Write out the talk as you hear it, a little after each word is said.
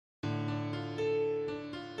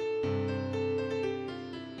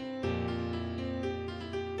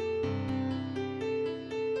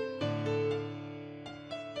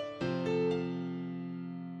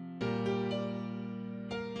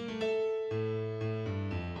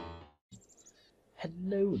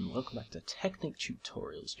Hello and welcome back to Technic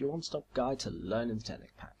Tutorials, your one-stop guide to learning the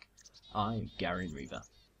Technic Pack. I'm Gary Reaver.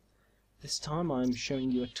 This time I'm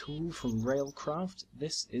showing you a tool from Railcraft.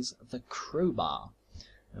 This is the Crowbar,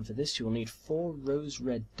 and for this you'll need 4 rose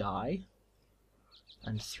red dye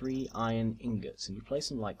and 3 iron ingots, and you place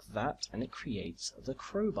them like that and it creates the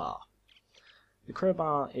Crowbar. The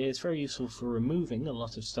Crowbar is very useful for removing a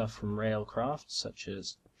lot of stuff from Railcraft, such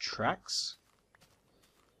as tracks,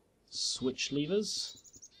 switch levers,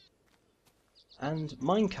 and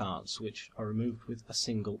minecarts, which are removed with a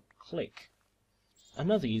single click.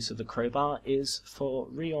 Another use of the crowbar is for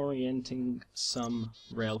reorienting some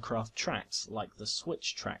Railcraft tracks, like the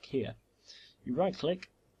switch track here. You right click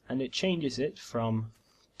and it changes it from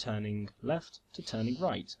turning left to turning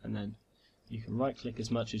right, and then you can right click as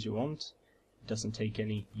much as you want. It doesn't take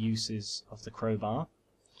any uses of the crowbar.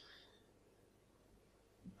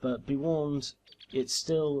 But be warned, it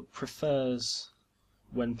still prefers,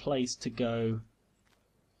 when placed, to go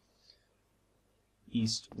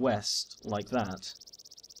east-west like that.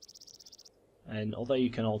 And although you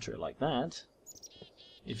can alter it like that,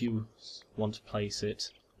 if you want to place it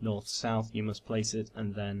north-south, you must place it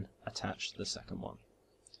and then attach the second one.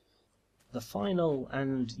 The final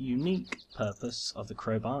and unique purpose of the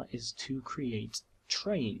crowbar is to create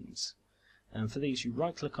trains. And for these you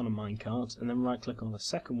right click on a minecart and then right click on the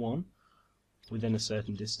second one within a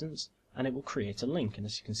certain distance, and it will create a link, and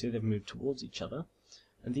as you can see they've moved towards each other,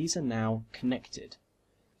 and these are now connected.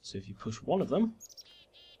 So if you push one of them,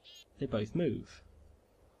 they both move.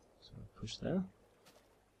 So push there,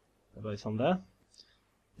 they're both on there.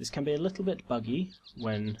 This can be a little bit buggy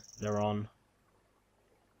when they're on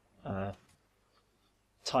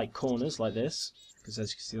tight corners like this, because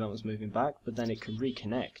as you can see that one's moving back, but then it can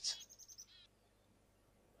reconnect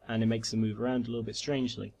and it makes them move around a little bit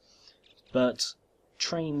strangely. But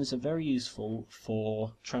trains are very useful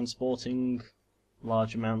for transporting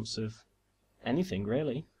large amounts of anything,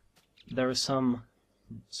 really. There are some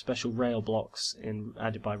special rail blocks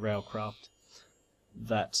added by Railcraft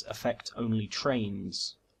that affect only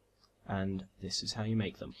trains, and this is how you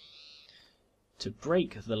make them. To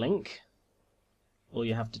break the link, all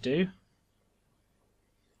you have to do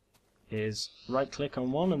is right click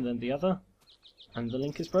on one and then the other, and the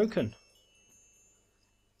link is broken.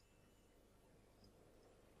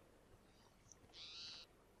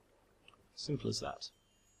 Simple as that.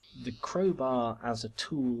 The crowbar as a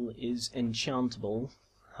tool is enchantable,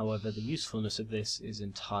 however the usefulness of this is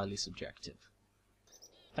entirely subjective.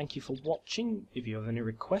 Thank you for watching. If you have any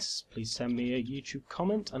requests, please send me a YouTube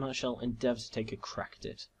comment and I shall endeavour to take a crack at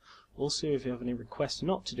it. Also, if you have any requests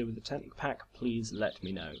not to do with the Technic Pack, please let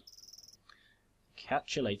me know.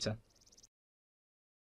 Catch you later.